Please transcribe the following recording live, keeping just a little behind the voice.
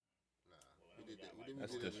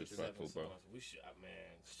That's disrespectful, bro. We should, man.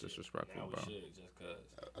 It's disrespectful, now bro. We should, just cause.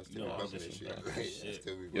 I still remember this shit.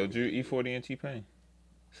 Yo, Drew, E40 and T-Pain.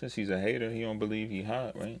 Since he's a hater, he don't believe he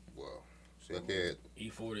hot, right? Well, see, I can't.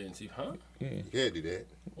 E40 and T-Pain, huh? Yeah. You can't do that.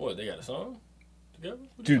 What, they got a song together?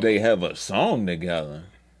 Do they have a song together?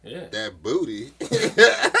 Yeah. That booty.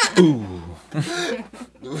 Ooh.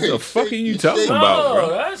 The fuck are you talking about, bro?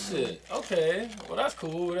 Oh, that shit. Okay. Well, that's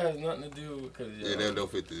cool. That has nothing to do with... Cause, Yeah, that don't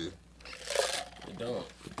fit the... It don't.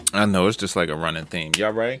 I know, it's just like a running theme.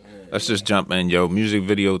 Y'all right? Yeah, let's just jump in, yo. Music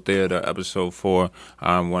Video Theater, episode 4.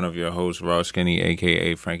 I'm one of your hosts, Raw Skinny,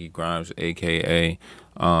 a.k.a. Frankie Grimes, a.k.a.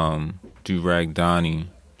 Durag Donnie,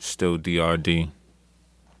 still DRD.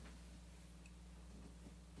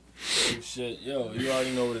 Shit, yo, you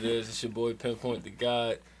already know what it is. It's your boy Pinpoint the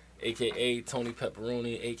God, a.k.a. Tony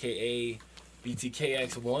Pepperoni, a.k.a.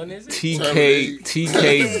 BTKX1, is it?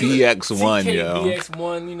 TKBX1, yo.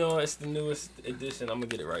 TKBX1, you know, it's the newest edition. I'm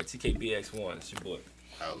going to get it right. TKBX1, it's your boy.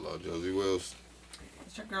 Outlaw Josie Wills.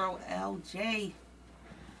 It's your girl, LJ.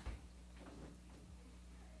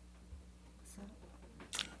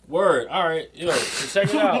 Word. All right. Yo, so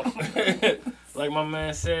check it out. Like my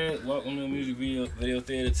man said, welcome to the Music Video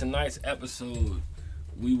Theater. Tonight's episode,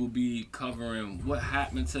 we will be covering what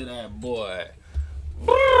happened to that boy.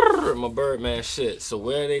 My Birdman shit. So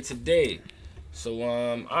where are they today? So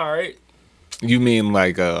all right. You mean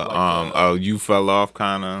like you fell off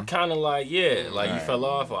kind of? Kind of like, yeah, like all you fell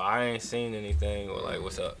off, or I ain't seen anything, or like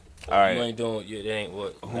what's up? All right. You ain't doing. It ain't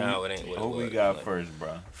what. Now it ain't what. Who we got like, first,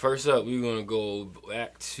 bro? First up, we're gonna go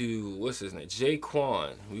back to what's his name,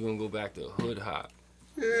 Jaquan. We're gonna go back to Hood Hop.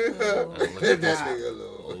 Oh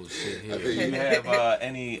shit! Here. Do you have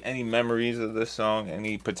any memories of this song?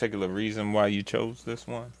 Any particular reason why you chose this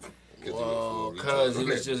one? Well, cause it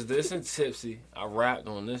was just this and Tipsy. I rapped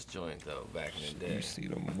on this joint though back in the day. You see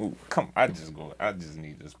the move? Come, I just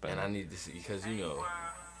need this back. And I need to see because you know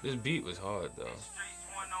this beat was hard though.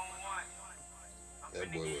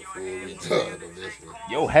 That boy was full retarded on this one.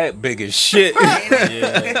 Your hat big as shit.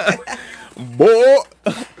 Yeah. Boy,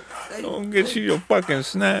 don't get you your fucking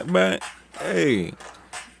snapback. Hey.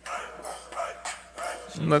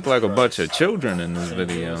 You look like a bunch of children in this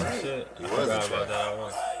video. Shit. I forgot about that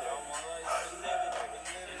one.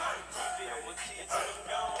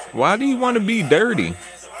 Why do you want to be dirty?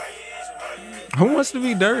 Who wants to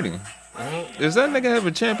be dirty? Does that nigga have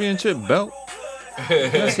a championship belt?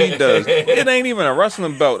 Yes, he does. It ain't even a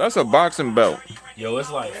wrestling belt. That's a boxing belt. Yo,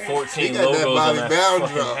 it's like 14 he got logos that Bobby on that Brown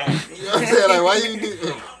fucking drop. hat. You know what I'm saying? Like, why you do?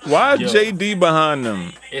 Why JD behind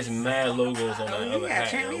them? It's mad logos on that other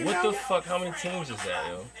hat, yo. What the fuck? How many teams is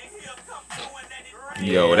that, yo?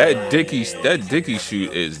 Yo, that Dickie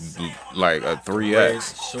shoot is like a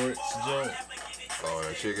 3X. Shorts joint. Oh,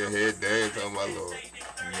 that chicken head dance on my lord.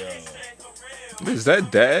 Yo. Is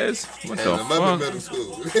that Daz? What the fuck? I'm in middle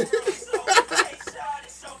school.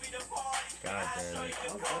 God damn it.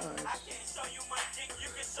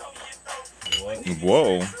 What?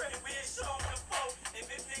 Whoa.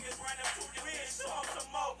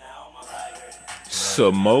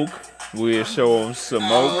 Smoke. We'll show them smoke.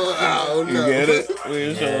 Oh, you no. get it?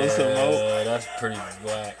 We'll show them smoke. Yeah, that's pretty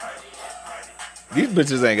black. These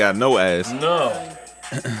bitches ain't got no ass. No.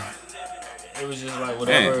 It was just like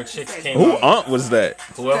whatever chicks came Who out. aunt was that?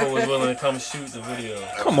 Whoever was willing to come shoot the video.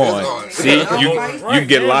 Come on. See, you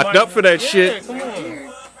get locked up for that shit. Come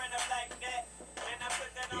on.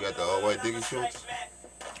 You got the all-white Dickie shorts?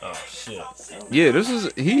 Oh, shit. Yeah,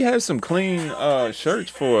 he has some clean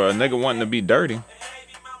shirts for a nigga wanting to be dirty.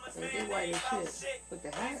 With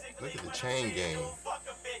the hat. Look at the chain game.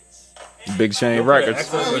 Big Chain Records. I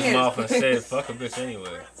closed his mouth and said, fuck a bitch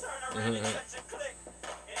anyway.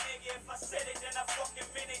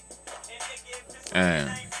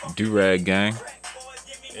 And Durag Gang.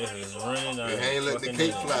 If it's raining, You ain't let the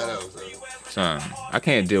cake fly though, Son, I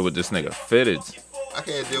can't deal with this nigga Fitted. I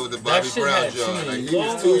can't deal with the Bobby shit Brown had joint. too Like, many he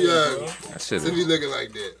was too young That shit, to be looking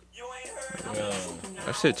like that.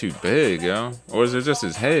 that shit too big, yo. Or is it just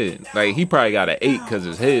his head? Like, he probably got an 8 because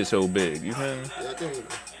his head's so big. You feel me? Yeah, I think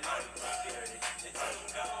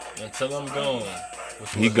Until I'm gone.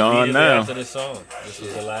 He gone now. After this song. This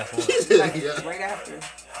was the last one. yeah. Right after.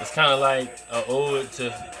 It's kind of like an ode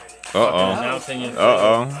to announcing your You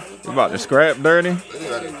about to scrap dirty? Look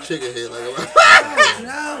at that chicken head like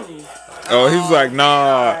No. Oh, he's like,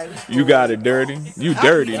 nah, you got it dirty. You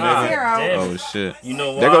dirty, nigga. Damn Oh, it. shit. You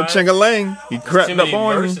know why? There go Ching-a-ling. He crept Too up many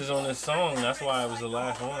on you. verses on this song. That's why it was the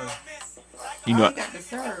last one. You know, got the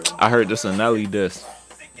serve. I heard this on Nelly diss.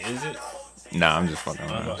 Is it? Nah, I'm just fucking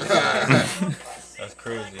around. That's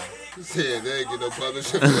crazy. He said they ain't get no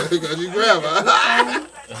publishing because you grab her.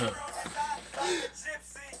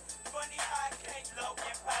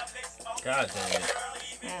 God damn it.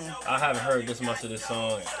 I haven't heard this much of this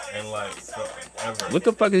song in like forever. What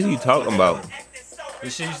the fuck is he talking about?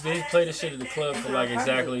 They played this shit at the club for like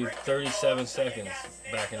exactly 37 seconds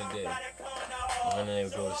back in the day. And then they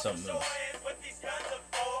would go to something else.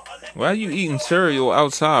 Why are you eating cereal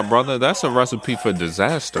outside, brother? That's a recipe for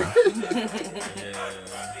disaster. Yeah.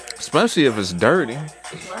 Especially if it's dirty.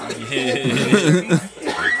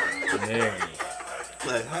 Yeah.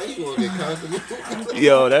 Like, how you gonna get constantly?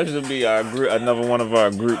 Yo, that should be our another one of our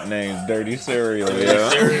group names, Dirty Cereal. Yeah.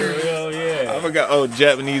 Cereal, yeah. I forgot. Oh,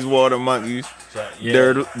 Japanese water monkeys.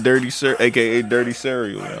 Yeah. Dirty Cereal, aka Dirty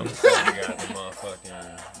Cereal. Yo. Got the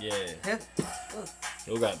motherfucking, yeah.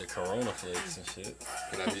 Yo got the Corona flakes and shit.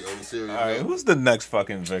 Can I be over serious? All right, who's the next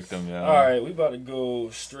fucking victim, yo? All right, we about to go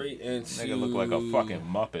straight into. Nigga look like a fucking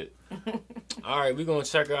Muppet. All right, we gonna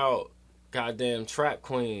check out goddamn Trap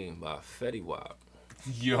Queen by Fetty Wap.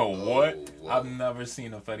 Yo, what? I've never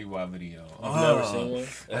seen a Fetty Wap video. You've never seen one?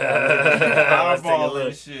 Eyeball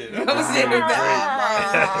and shit.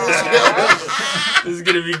 This is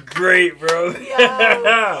gonna be great, bro.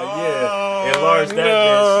 Yeah. Enlarge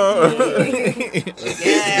that bitch.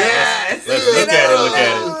 Yes. Let's look at it. Look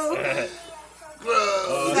at it.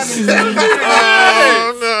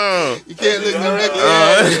 Oh no! You can't look directly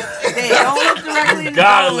at it. Hey, don't look directly in the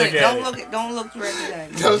Gotta toilet. look at Don't look directly at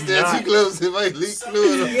it. Don't stand too close. It might leak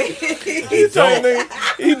fluid.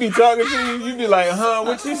 He be talking to you. You be like, huh?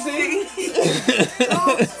 What you see?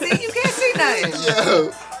 Oh, see, you can't see nothing.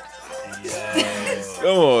 Yo.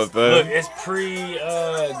 Come on, fam. Look, it's pre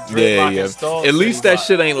Yeah. installed. At least that Fetty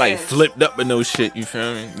shit ain't like flipped up and no shit. You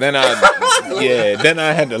feel me? Then I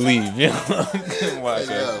had to leave. You know? Watch that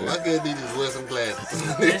Yo, shit. why can't he just wear some glasses?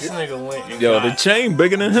 Wap. This nigga went and Yo, got the chain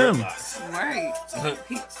bigger than him. Right.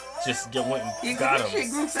 Just went and You got this shit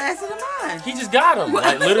him. grew faster than mine. He just got him.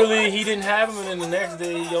 Like literally, he didn't have him, and then the next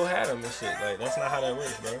day, yo had him and shit. Like that's not how that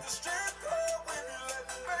works, bro.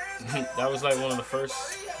 That was like one of the first.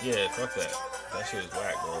 Yeah, fuck that. That shit is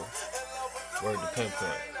whack, bro. Word to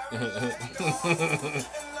pinpoint.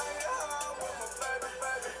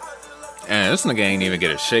 And this nigga ain't even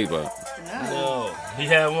get a shape up. No, he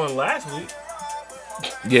had one last week.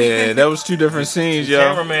 Yeah, that was two different scenes, The yo.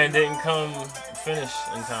 cameraman didn't come finish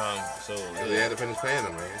in time, so They had to finish paying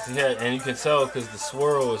him, man. yeah, and you can tell because the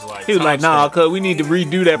swirl is like. He was like, nah, constant. cuz we need to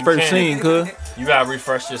redo that first scene, cuz. You gotta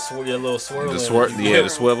refresh your little swirl. The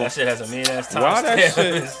swivel. That shit has a mean ass time. Why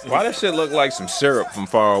that shit look like some syrup from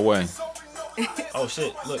far away? Oh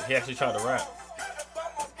shit! Look, he actually tried to rap.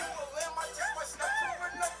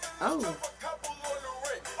 Oh.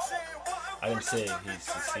 I didn't say he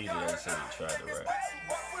succeeded. I said he tried to rap.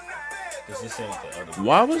 Cause this ain't the other.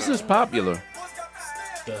 Why was this popular?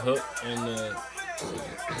 The hook and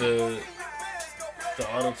the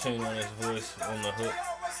auto tune on his voice on the hook,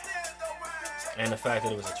 and the fact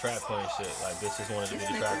that it was a trap queen shit. Like this just wanted to be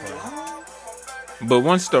the trap queen. But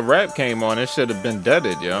once the rap came on, it should have been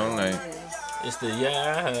deaded, yo. Like, It's the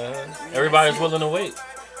everybody's willing to wait.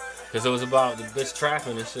 Cause it was about the bitch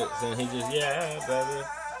trapping and shit. And he just baby.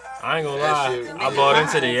 I ain't gonna lie, I bought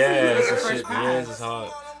into the yes and shit. The yes is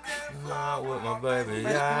hard. Not with my baby,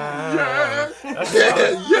 That's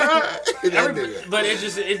but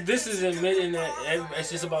this is admitting that it's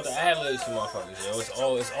just about the ad libs for motherfuckers,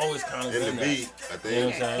 yo. It's always kind of In the been that. beat, I You know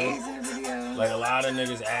what I'm think. saying? Kids in the video. Like a lot of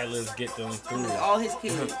niggas ad libs get them through. All his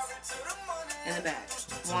kids in the back.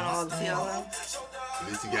 Want all to see all of them? At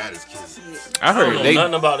least he got his kids. Yeah. I I don't heard know they,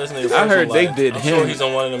 nothing about this nigga. I heard they personal did life. him. I'm sure he's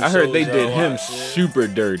on one of them I heard they shows did y'all him watch, yeah. super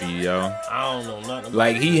dirty, yo. I don't know nothing about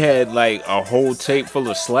Like he had like a whole tape full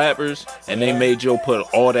of slappers, and they made Joe put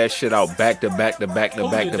all that shit out back to back to back to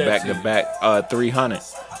Who back did to that back to to you? back. 300.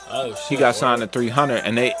 Oh shit. He got signed to 300,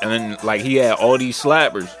 and then like he had all these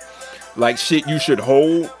slappers, like shit you should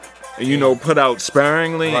hold, and you know put out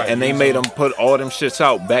sparingly, Right, and they use made them. him put all them shits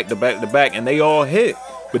out back to back to back, and they all hit.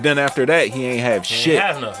 But then after that, he ain't have He shit, ain't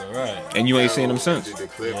have nothing, right? and you ain't seen him Did since. the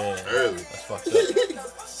clip Yeah. early. That's fucked up.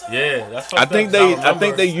 Yeah, that's fucked I up. think 'cause they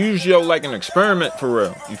remember- use Yo like an experiment for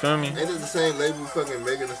real. You feel me? Ain't it the same label fucking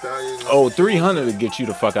Megan Thee Stallion? Oh, 300 to get you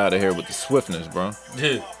the fuck out of here with the swiftness, bro.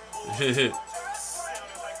 Dude.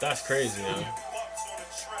 That's crazy, man.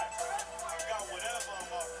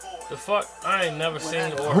 The fuck? I ain't never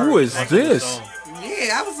seen or Who heard is much of this? song.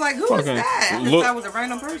 Yeah, I was like, who is Fucking that? I just look- thought it was a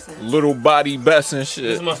random person. Little body best and This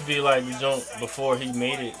shit. must be like the jump before he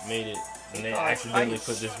made it, and they Oh, accidentally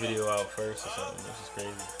Spice. put this video out first or something. This is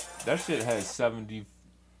crazy. That shit has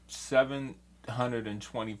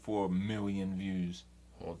 724 million views.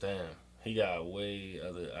 Well, damn. He got way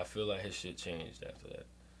other. I feel like his shit changed after that.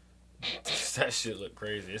 That shit look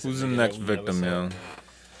crazy. It's a Who's the nigga next that we never victim,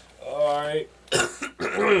 saw. yo? Alright.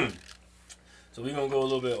 So we're gonna go a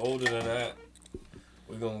little bit older than that.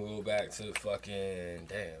 We're gonna go back to fucking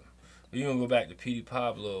we're gonna go back to Petey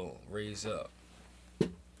Pablo, Raise Up. You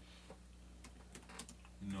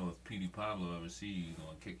know, if Petey Pablo ever see you, he's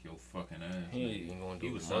gonna kick your fucking ass. He ain't gonna do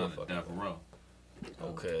He was the signed to motherfucker. Death Row.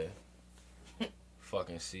 Okay.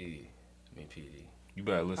 Fucking see me, Petey. You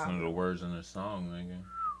better listen to the words in the song, nigga.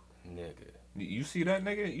 Nigga. You see that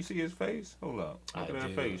nigga? You see his face? Hold up. Look I at that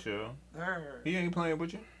do. face, yo. Grr, He ain't playing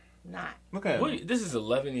with you. not. Look at him. Wait, this is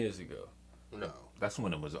 11 years ago. No. That's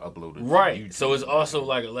when it was uploaded. to Right. YouTube. So it's also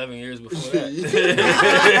like 11 years before that.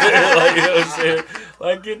 Like, you know what I'm saying?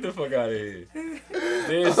 Like, get the fuck out of here.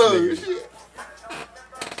 This Oh, nigga. shit.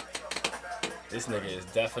 This nigga is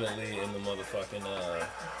definitely in the motherfucking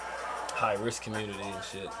high risk community and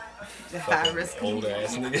shit. The Fucking high risk old community.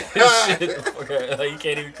 ass nigga. Shit, the fuck out. Like, you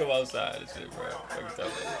can't even come outside and shit, bro. Fuck you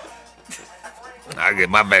talking I get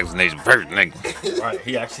my vaccination first, nigga. about? Right.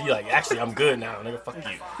 He actually I'm good now, nigga. Fuck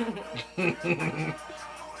you.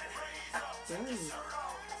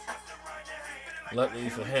 Luckily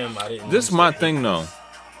for him, I didn't. This use my that. thing though.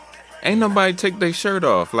 Ain't nobody take their shirt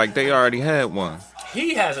off like they already had one.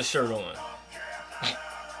 He has a shirt on.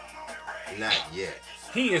 Not yet.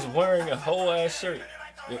 He is wearing a whole ass shirt.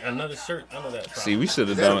 Another shirt under that. See, we should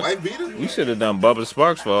Is have that a done. white beater? We should have done Bubba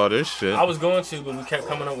Sparks for all this shit. I was going to, but we kept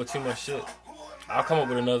coming up with too much shit. I'll come up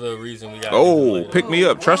with another reason we got. Oh, pick me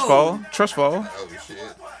up, trust Whoa. fall, trust fall. Oh,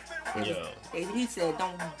 shit. Yo, He said,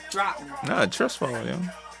 "Don't drop me." Nah, trust fall, yo.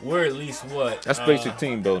 we're at least what? That's basic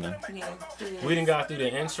team building. Yeah, We done got through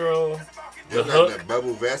the intro, the Look like hook, that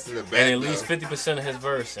bubble vest in the back. and at least though, 50% of his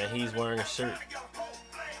verse, and he's wearing a shirt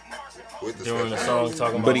with the during the special- song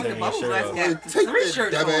talking But about he- taking his shirt off. got Take three that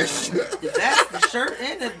shirts dumb on. ass shirt. The vest, the shirt,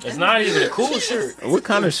 and the. It's not even a cool shirt. What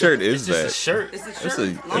kind of shirt It's is just a that? shirt. It's a It's shirt.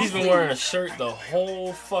 a- long He's been sleeve. wearing a shirt the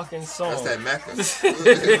whole fucking song. That's that Macca. This I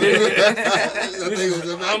think is it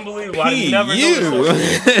was a Macca. unbelievable. I P never you.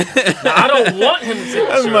 noticed. Now, I don't want him to take the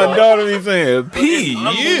That's shirt my off. daughter be saying It's P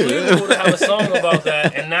unbelievable to you. have a song about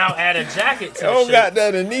that and now add a jacket to the Oh, shit. got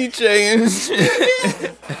that in Nietzsche and shit.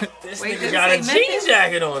 This Wait, nigga did it got a say jean Memphis?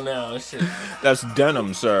 jacket on now and shit. That's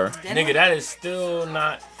denim, sir. Nigga, that is still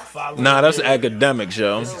not following. Nah, that's the- academic,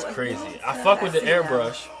 yo. This is crazy. I fuck with the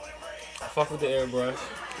airbrush.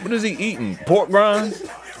 What is he eating? Pork rinds? I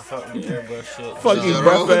fuck with the airbrush shit. Fuck you, Yeah,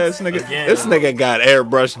 breath bro. ass nigga. Again. This nigga got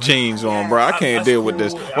airbrush jeans on, bro. I can't That's deal with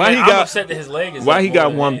this. cool. Why I mean, he I'm got? upset that his leg is Why up he more got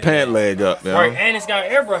than one anything. pant leg up, yo? Right, and it's got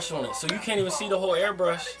airbrush on it, so you can't even see the whole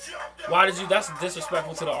airbrush. Why did you? That's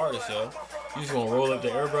disrespectful to the artist, yo. You just gonna roll up the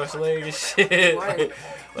airbrush leg and shit. Right.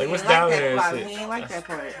 Like what's He down ain't there like and that part. He shit. ain't like that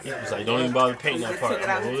part. He was like, don't even bother painting that He part. took it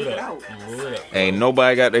out, I'm gonna he roll it took it up. out. I'm gonna roll it up. Ain't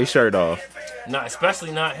nobody got their shirt off. Nah,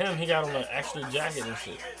 especially not him. He got on an extra jacket and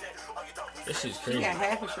shit. This shit's He crazy. got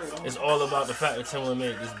half a shirt on. It's all about the fact that Timbaland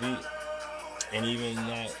made this beat, and even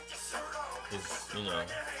that is, you know,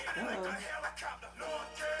 Uh-oh.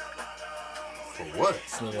 For what?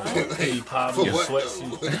 this nigga Petey For Pablo what?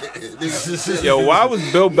 sweatsuit. Nigga, Yo, why was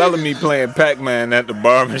Bill Bellamy playing Pac-Man at the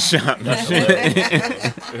barbershop? This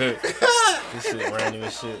shit random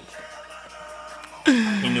as shit.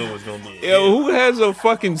 He knew it was gonna be. A Yo, hit. who has a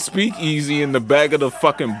fucking speakeasy in the back of the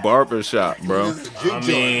fucking barbershop, bro? This is a juke I joint.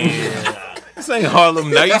 mean, This ain't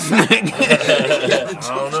Harlem Nights, nigga.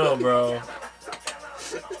 I don't know, bro.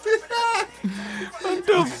 What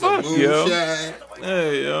the fuck, yo? Moonshine.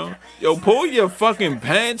 Hey, yo. Yo, pull your fucking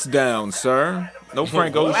pants down, sir. No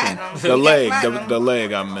Frank Ocean. Platinum. The He got leg, platinum. the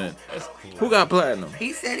leg I meant. That's cool. Who got platinum?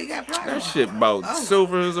 He said he got platinum. That shit about Oh.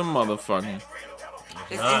 silver as a motherfucker.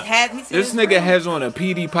 He said This his nigga friend- has on a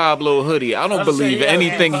PD Pablo hoodie. I don't I'm saying believe he got a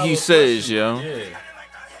anything Pablo he says, sweatsuit. yo. Yeah.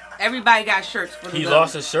 Everybody got shirts for the He love.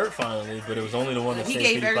 lost his shirt finally, but it was only the one that He said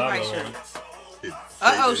gave Petey everybody Pablo. on it. shirts.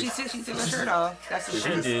 Uh-oh, she took her shirt off. That's a She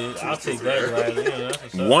shirt. did. I'll take that gladly. Yeah, that's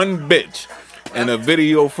what's up. One bitch in a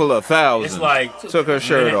video full of thousands It's like took her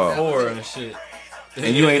shirt minute off. 4 and shit.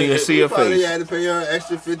 And you ain't even see her Probably face. had to pay her an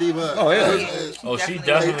extra $50. Oh, yeah. Oh, she Hey,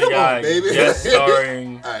 definitely come on, got baby. guest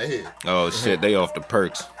starring. All right, here. Oh shit, they off the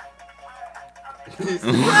perks.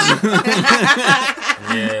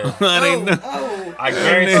 Yeah. I didn't know. Oh, I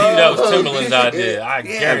guarantee you that was Timbaland's idea. I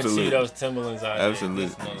guarantee Absolutely. that was Timbaland's idea. Absolutely.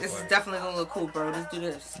 This motherfucker. this is definitely gonna look cool, bro. Let's do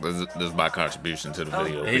this. This is my contribution to the Oh.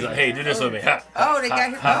 video. He's like, hey, do this with me. Ha, Oh, they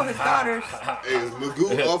got his daughters. Hey, is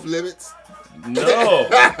Magoo off limits? no.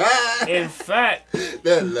 In fact,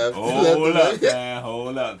 That left. Hold left up, man.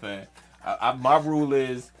 Hold up, man.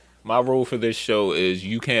 My rule for this show is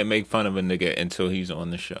you can't make fun of a nigga until he's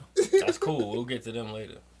on the show. that's cool. We'll get to them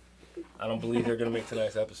later. I don't believe they're gonna make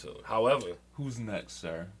tonight's episode. However, Who's next,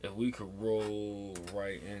 sir? if we could roll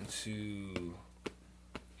right into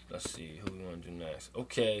Let's see who we want to do next.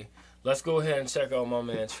 Okay, let's go ahead and check out my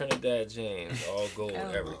man Trinidad James. All gold,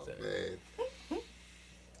 everything. Man.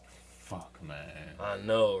 Fuck, man. I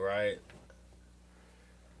know, right?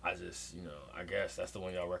 I just, I guess that's the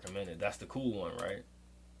one y'all recommended. That's the cool one, right?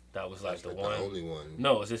 That was like That's the like one. the only one.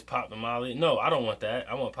 No, is this Pop the Molly? No, I don't want that.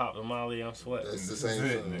 I want Pop the Molly. I'm sweat. That's the same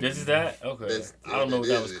thing. This is that? Okay. I don't know what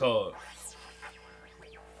that was called.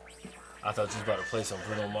 I thought you was about to play some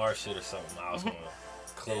Bruno Mars shit or something. I was gonna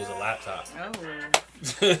close the laptop. Oh.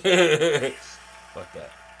 Fuck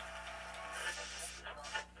that.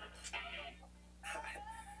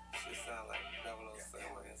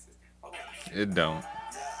 It don't.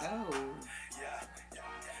 Oh.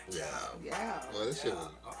 Yeah. Yeah. Well, this shit was.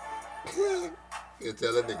 You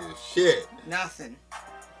tell that nigga shit. Nothing.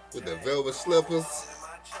 With the velvet slippers.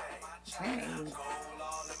 Dang. My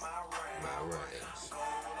rhymes.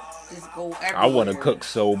 Just go everywhere. I want to cook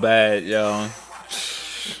so bad, yo.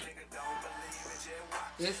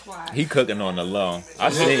 That's why. He cooking on the low. I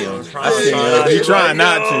see him. Trying I to- see him. He trying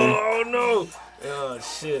not to. Oh no! Oh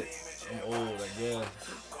shit! I'm old again.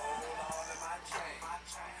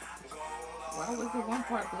 Why was the one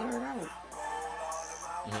part blurred out?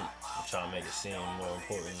 I'm trying to make it seem more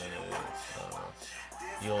important than it is.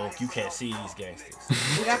 You can't see these gangsters,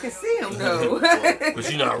 But I can see him though. but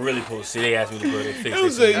you're not really supposed to see. They asked me to blur their face. You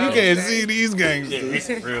say you Yeah, can't see these gangsters.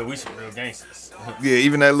 we some real gangsters. Yeah,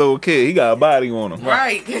 even that little kid, he got a body on him.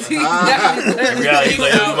 Right. 'Cause he's definitely In reality,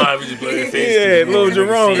 like, you mind we just blur their face. Yeah, little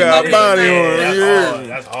Jerome got a body on him. That's Yeah. hard.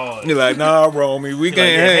 That's hard. You're like, nah, Romy, we He can't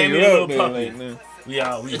like, yeah, hang hand me you the up little there puppy. like that. We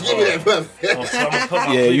out. We Give me that hard. puppy. So I'ma put my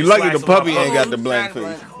Yeah, you pleated lucky slacks the on my puppy ain't got the Trying black to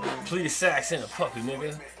face. pleated sacks in a puppy,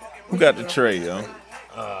 nigga. Who got the tray, yo?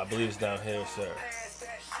 I believe it's down here, sir.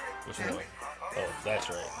 Which one? Oh, that's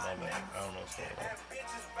right. My bad. I don't know what's going on.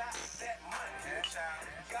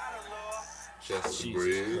 Chester Jesus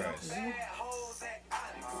Bridge. Christ.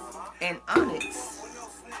 And Onyx.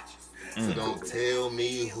 So don't tell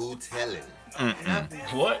me who telling.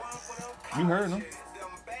 What? You heard him.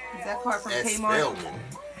 Is that part from That's Kmart? Spellman.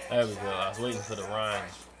 There we go. I was waiting for the rhyme.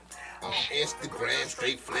 On Instagram,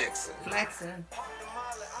 straight flexing. Flexing.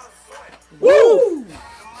 Woo!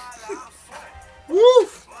 Woo!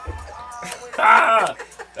 Ah!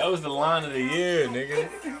 That was the line of the year, nigga.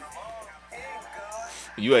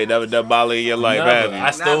 You ain't never done Bali in your life, Never. have you?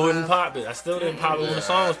 I still wouldn't pop it. I still didn't pop it when the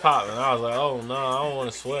song was popping. I was like, oh no, I don't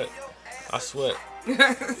want to sweat. I sweat. Fuck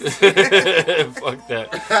that.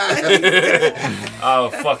 I'll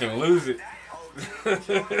fucking lose it.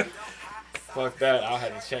 Fuck that. I'll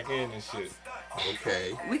have to check in and shit.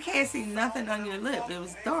 Okay. We can't see nothing on your lip. It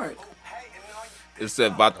was dark. It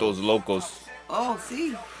said Vatos Locos. Oh,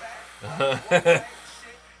 see.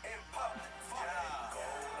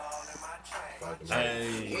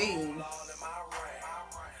 Hey. Hey.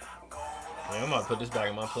 Man, I'm gonna put this back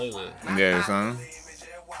in my playlist. Yeah, son.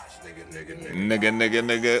 Nigga.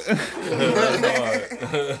 Nigga.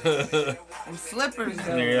 Them slippers, though.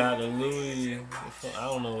 Nigga got the Louis. I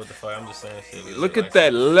don't know what the fuck. I'm just saying shit. Look at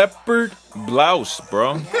that leopard blouse,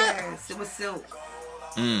 bro. Yes, it was silk.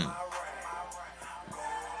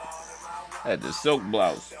 Had the silk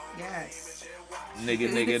blouse. Yes. Nigga.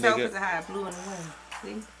 You can tell because of how it blew in the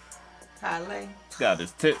wind. See? How it lay. Got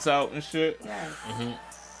his tits out and shit. Yes. Mm-hmm.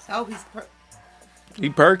 Oh, he's He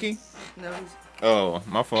perky? no, he's Oh,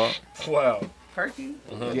 my fault. Wow. perky.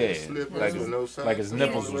 Yeah. Slippers Like with no socks. like his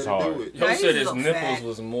nipples That's was the way to hard. do it. Yo Now said you his look nipples fat.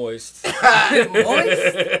 was moist.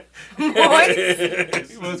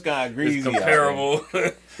 Moist. He was kind of It's greasy. comparable.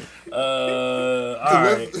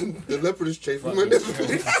 Alright. The leopard is chafing my nipples.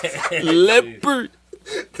 Leopard.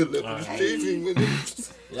 The leopard is chafing my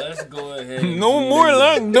nipples. Let's go ahead. and No do more this.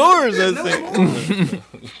 locked doors, I think.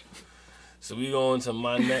 So we go into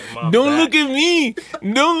my neck, my Don't back. look at me.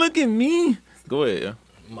 Don't look at me. Go ahead, yo.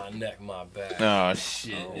 My neck, my back. Oh,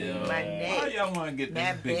 shit, yo. My neck. y'all want to get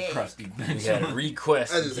That big. crusty We bitch? had a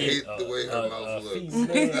request. I just to hate get, the way her mouth looks.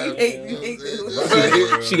 female.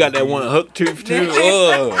 She got that one hook tooth, too. You know,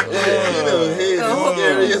 Oh. head is Oh.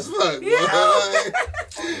 scary as fuck. Boy.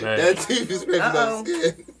 Man. That teeth is making Uh-oh. up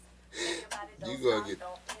skin. You gonna get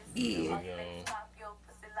Yeah.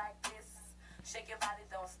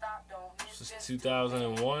 This is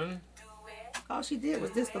 2001, All she did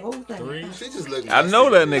was this the whole thing. 3. she just looking. I know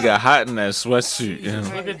that nigga hot in that sweatsuit. Yeah.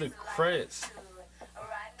 Look at the credits.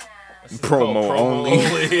 This is Promo called only.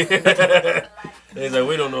 It's like,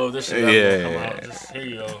 we don't know if this shit ever gonna come Yeah. out. Just, here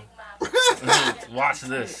you go. Watch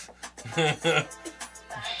this.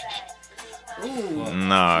 Ooh.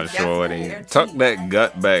 Nah, shorty. Tuck that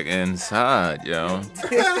gut back inside, yo.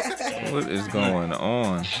 What is going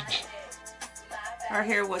on? Her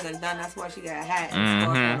hair wasn't done. That's why she got a hat and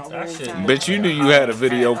scarf on the That whole shit- time. Bitch, you knew you had a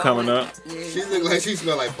video coming up. Yeah. She look like she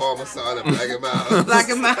smell like Parmesan and Black and Mild. Black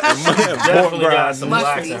and mild. Definitely got some Must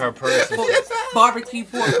blacks be. in her purse. and shit. Barbecue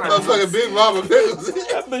pork rinds. Motherfucking Big Mama Pickles.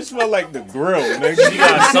 That bitch smell like the grill, She nigga.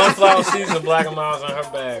 got sunflower seeds and Black and Miles in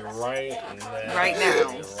her bag right now. Right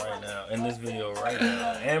now. Right now. In this video right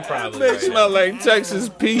now. And probably Bitch right smell like Texas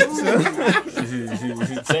pizza.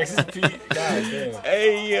 now. Texas Pete. God damn.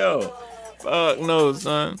 Hey, yo. Fuck no,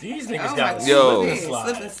 son. These niggas Oh got my a Yo. slip God. and slide.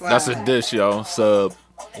 Slip and slide. That's a dish, yo. Sub.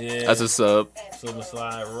 Yeah. That's a sub. Slip and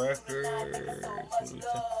slide record.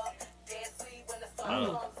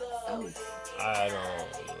 Oh. I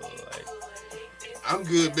don't like. I'm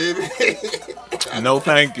good, baby. No,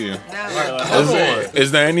 thank you. No. Right, like, hold on.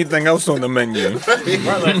 Is there anything else on the menu?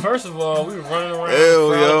 Right, like, first of all, we were running around Ew,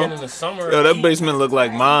 frolicking yo. in the summer. Yo, that eating. basement look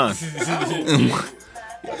like mine.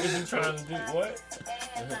 What was you trying to do? What?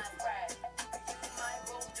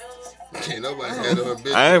 Can't nobody handle her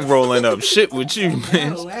business. I ain't rolling up shit with you, Oh,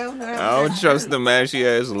 bitch. hell no. I don't trust them ashy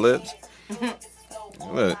ass lips.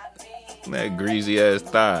 Look, that greasy ass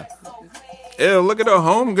thigh. Ew, look at her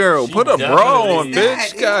homegirl. She Put a bra on,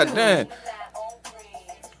 definitely- bitch. God damn.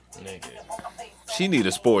 Nigga. She need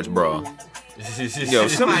a sports bra. Yo,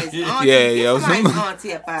 Somebody's auntie, Yeah, yo, somebody's some-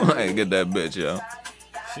 auntie up out Hey, get that bitch, yo.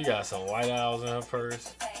 she got some white owls in her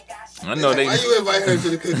purse. I know they. Why you invite her to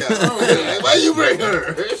the cookout? Why you bring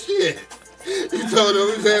her? Shit. You told her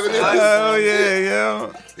we was having this. Oh yeah,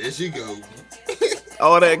 yo. There she go.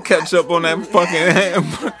 All that ketchup on that fucking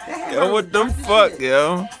hamburger. Yo, what the fuck,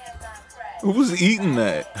 yo? Who's eating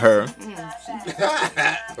that? Her.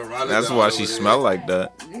 That's why she smell like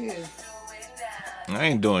that. Yeah. I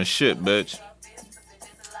ain't doing shit, bitch.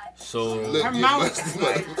 So Look, Her you mouth, must-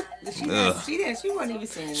 like, Ugh. she wasn't even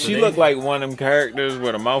saying She that. look like one of them characters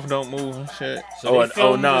where the mouth don't move and shit. So they Oh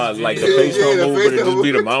filmed nah, this like the video- face Yeah, don't the move, face but it don't just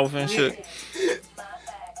be the move. mouth and shit.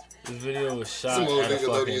 this video was shot Some old at a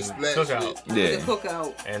Nickelodeon fucking splash cookout. The Yeah.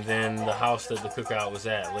 cookout. And then the house that the cookout was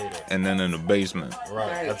at later. And then in the basement. Right.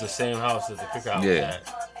 Right. That's the same house that the cookout Yeah. was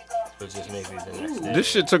at. But just maybe the next day. This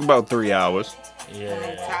shit took about 3 hours.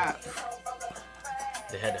 Yeah. Top.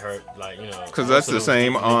 They had her, like, you know. 'Cause that's the most of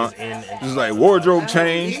same those aunt. niggas in and This is like wardrobe Oh,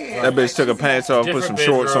 change. yeah. That bitch took her pants off, put some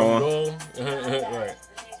shorts on. Right.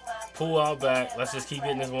 Pull out back. Let's just keep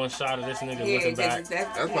getting this one shot of this nigga Yeah, looking back.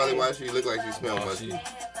 That's probably why she look like she smell Oh, musky. she- Yeah,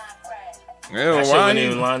 That shit why wasn't ain't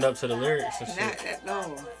even lined up to the lyrics and Not shit. that,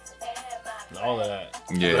 no. And all of that.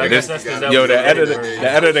 Yeah, But I guess this- that's 'cause that Yo, was the the editor, version.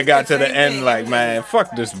 the editor got to the end like, man,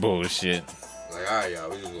 fuck this bullshit. Like, all right, y'all,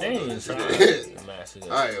 we just They gonna do ain't this trying shit. to match it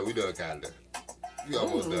All up. right, yeah, we done kinda. We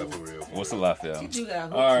almost done for real. What's the left, yo? You got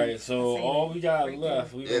hooked. Alright, so all we got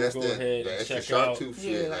left, we Yeah, gonna that's go that. ahead That and extra check sharp out tooth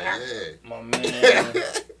shit. Yeah, Like, my man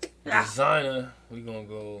Designer. We gonna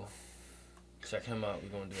go check him out. We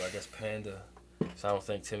gonna do, I guess, Panda. So I don't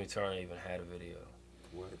think Timmy Turner even had a video.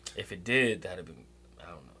 What? If it did, that'd have been, I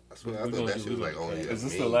don't know. I swear, I We thought gonna that do- shit we was like gonna only. do a Is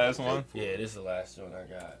this the meme. last one? Yeah, this is the last joint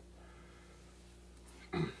I got.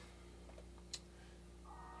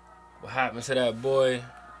 What happened to that boy?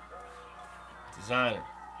 Designer.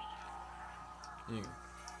 You. Can't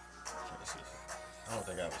see. I don't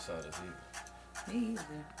think I ever saw this either. Me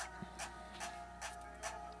either.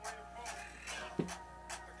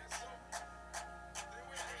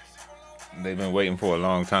 They've been waiting for a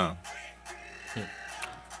long time.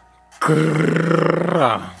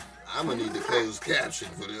 I'm gonna need the closed caption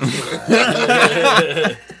for this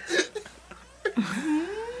one.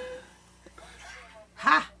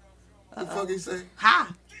 Ha! What the fuck he say?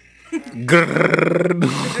 Ha! Give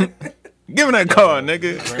me that car,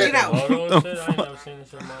 nigga. Get out. I ain't never seen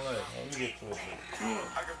this in my life. Let me get to it.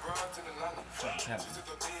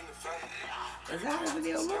 Is that how the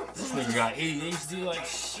video look? This nigga got ADHD like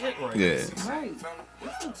shit right Yeah, now. Right.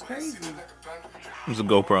 This looks crazy. it's a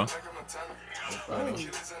GoPro. Oh.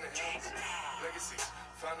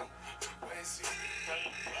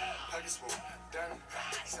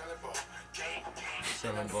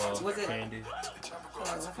 Selling ball, Was it- candy, Oh, I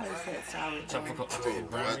thought it said sour. tropical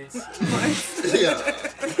brownies. Yeah.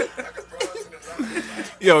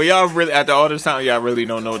 Yo, y'all really, after all this time, y'all really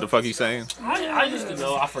don't know what the fuck he's saying? I used to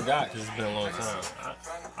know. I forgot because it's been a long time.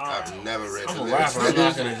 I've never read I'm the a lyrics. rapper. I'm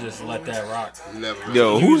not gonna just let that rock. Never read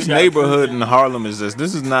Yo, the whose gotta neighborhood in Harlem is this?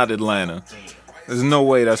 This is not Atlanta. There's no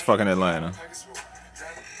way that's fucking Atlanta.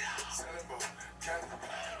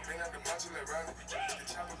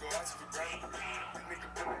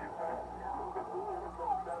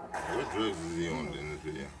 What drugs is he on in this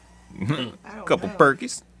video? I don't Couple know.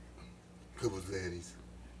 perkies. Couple zaddies.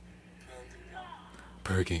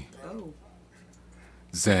 Perky. Oh.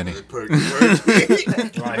 Zanny. Perky.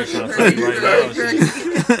 Right, he's trying to tell you right now.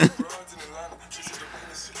 Shit.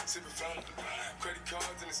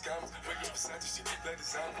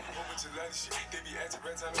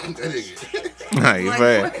 That nigga. Nah,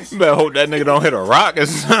 you better hope that nigga don't hit a rock or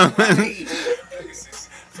something.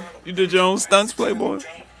 You did your own stunts, Playboy?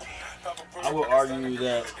 I would argue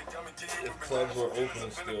that if clubs were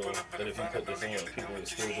open still, that if you put this on, people would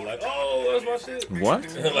still be like, oh, that's my shit.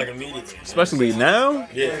 What? Like immediately. Especially now?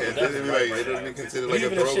 Yeah, It doesn't definitely. be it doesn't be considered like a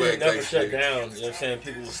Even if throwback shit never type shut shit. down, you know what I'm saying?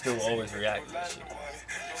 People will still always react to that shit.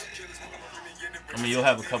 I mean, you'll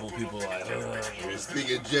have a couple people like,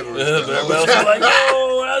 Speaking gibberish. but the whole also time. like,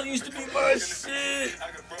 yo, that used to be my shit.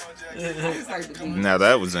 It's like the beat. Now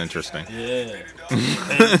that was interesting. Yeah.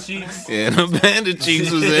 Panda cheeks. Yeah, the Panda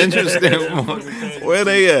Cheeks was interesting. Where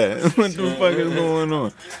they at? What the fuck is going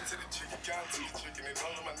on?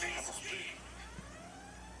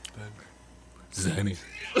 Zanny.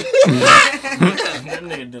 That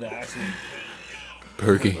nigga did an accident.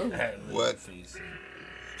 Perky. What? Face.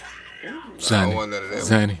 I don't Zanny. want none of that.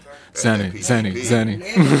 Zanny. Zanny. Zanny. Zanny.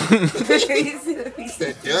 He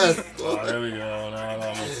said just. Oh, there we go. Now it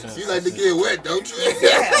all makes sense. You like to get wet, don't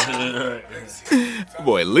you?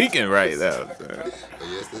 Boy, leaking right now.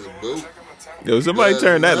 Yes, it's a boot. Yo, somebody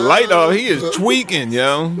turn that light off. He is tweaking,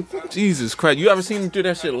 yo. Jesus Christ. You ever seen him do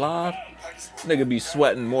that shit live? Nigga be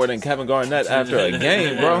sweating more than Kevin Garnett after a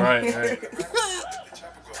game, bro. Right.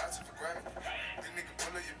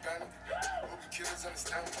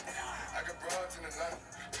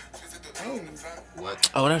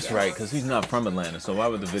 What? Oh, that's right, because he's not from Atlanta, so why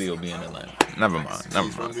would the video be in Atlanta? Never mind.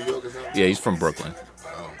 He's from New York or something? Yeah, he's from Brooklyn.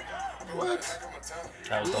 Oh. What?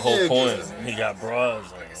 That was the whole point. He got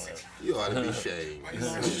bras on. You ought to be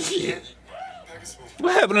ashamed. Shit.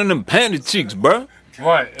 What happened to them Panda Cheeks, bro?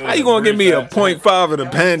 Right. How you gonna give me a 0.5 of the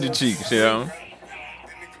Panda Cheeks, yo?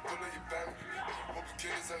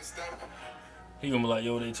 He gonna be like,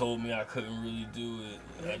 yo, they told me I couldn't really do it.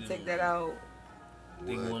 I Take didn't- that out.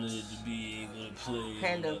 They wanted it to be able to play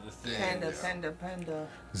Panda, another thing. panda.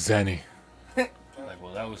 Zanny. Like,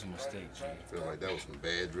 well, that was a mistake, Jay. I feel like that was some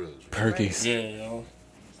bad drugs. Perkies. Yeah, yo.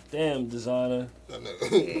 Damn, designer. I know.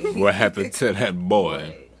 What happened to that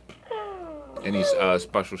boy? Any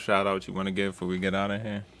special shout outs you want to give before we get out of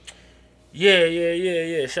here?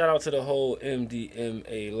 Yeah. Shout out to the whole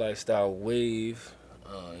MDMA lifestyle wave.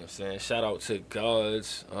 You know what I'm saying? Shout out to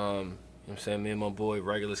Gods. You know what I'm saying? Me and my boy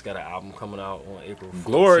Regulus got an album coming out on April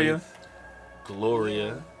 14th.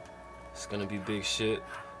 Gloria. It's gonna be big shit.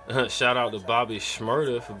 Shout out to Bobby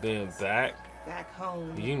Shmurda for being back. Back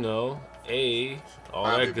home. You know, all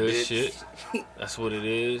Bobby, that good bitch. shit. That's what it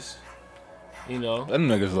is. You know. Them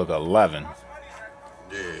niggas look 11.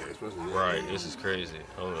 Yeah, especially that. Right, this is crazy.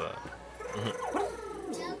 Hold up.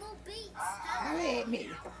 Holla at me.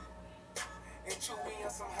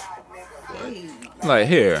 Hey. Like,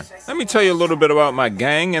 here, let me tell you a little bit about my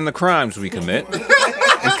gang and the crimes we commit.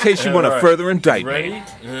 In case you want to Right. further indict me. Ready?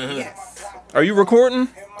 Yes. Are you recording?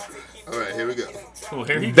 All right, here we go. Well,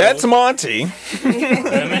 here he That's goes. Monty. Him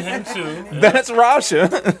and him too. That's Rasha.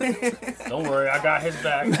 Don't worry, I got his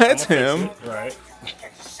back. That's I'ma fix him. it. Right.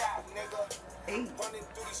 Hey.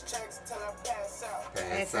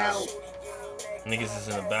 Pass Pass out. Niggas is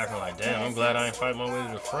in the background like, damn, I'm glad I ain't fight my way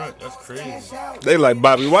to the front. That's crazy. Pass out. They like,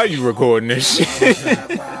 Bobby, why you recording this shit?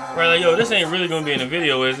 Right, like, yo, this ain't really gonna be in the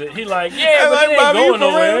video, is it? He like, yeah, Hey, but like, it ain't Bobby, you going for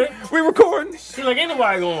nowhere. real? We recording? He like, ain't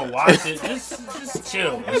nobody gonna watch it. Just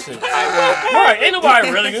chill. And shit. Right, ain't nobody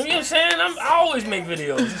really gonna, you know what I'm saying? I always make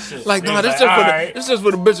videos and shit. Like, They nah, was this just for alright. this just for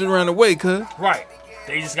the bitches around the way, cuz. Right.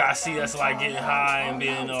 They just gotta see us like getting high and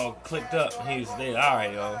being all clicked up. And he was there,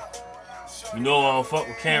 alright, yo. You know I don't fuck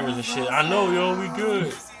with cameras and shit. I know, yo, we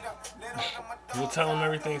good. We'll tell him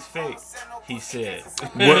everything's fake. He said.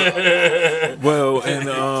 Well,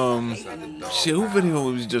 and shit, who video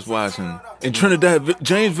was we just watching? In Trinidad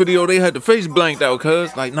James video, they had the face blanked out,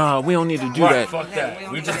 cuz. Like, nah, we don't need to do Right, that. fuck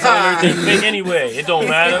that. We just tell him everything fake anyway. It don't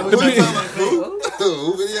matter. What you talking about?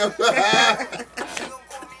 Who? Video?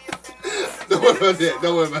 Don't worry about that.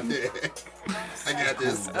 Don't worry about that. I got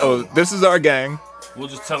this. Oh, this is our gang. We'll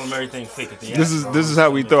just tell him everything fake at the end. This is how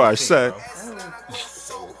we throw our set.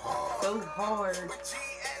 So hard. So hard.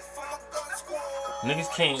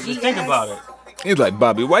 Niggas can't. Just think about it. He's like,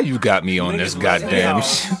 Bobby, why you got me on this Niggas goddamn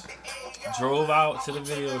was shit? Drove out to the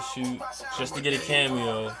video shoot just to get a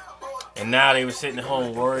cameo. And now they were sitting at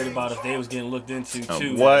home worried about if they was getting looked into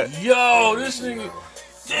too. What? Yo, this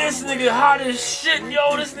nigga hot as shit.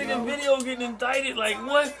 Yo, this nigga video getting indicted. Like,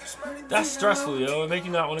 what? That's stressful, yo. It make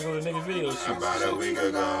you not want to go to nigga video shoot. About a week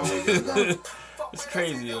ago. It's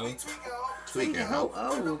crazy, yo. Tweaking, Oh, ho.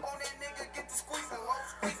 oh.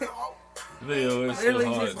 The video is so Literally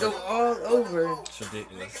hard. just go all over. It's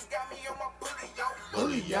ridiculous.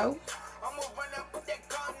 Bully, Yo.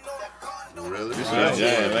 Really? Yeah,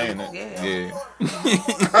 yeah, ain't it? Yeah.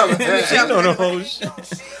 Yeah. She know the whole shit.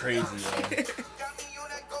 Crazy, yo.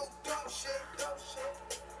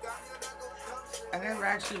 I never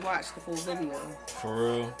actually watched the full video. For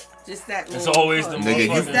real. Just that It's little always the part. Nigga,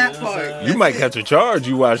 motherfucker. you- It's that you know what I'm part. saying? You might catch a charge.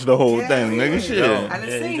 You watch the whole Yeah, thing, yeah. nigga. Shit. Yo. I done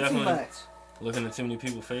Yeah, you seen too definitely- much. Looking at too many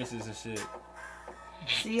people's faces and shit.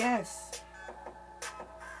 CS.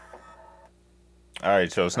 All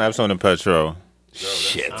right, so snaps on the Petro.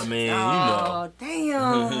 Shit. I mean, you know. Oh,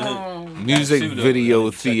 damn. Music Shoot up, video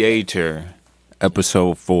man. Check theater,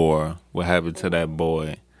 episode 4. What happened to that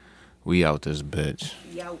boy? We out this bitch.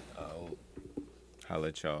 Yo. Holla at y'all.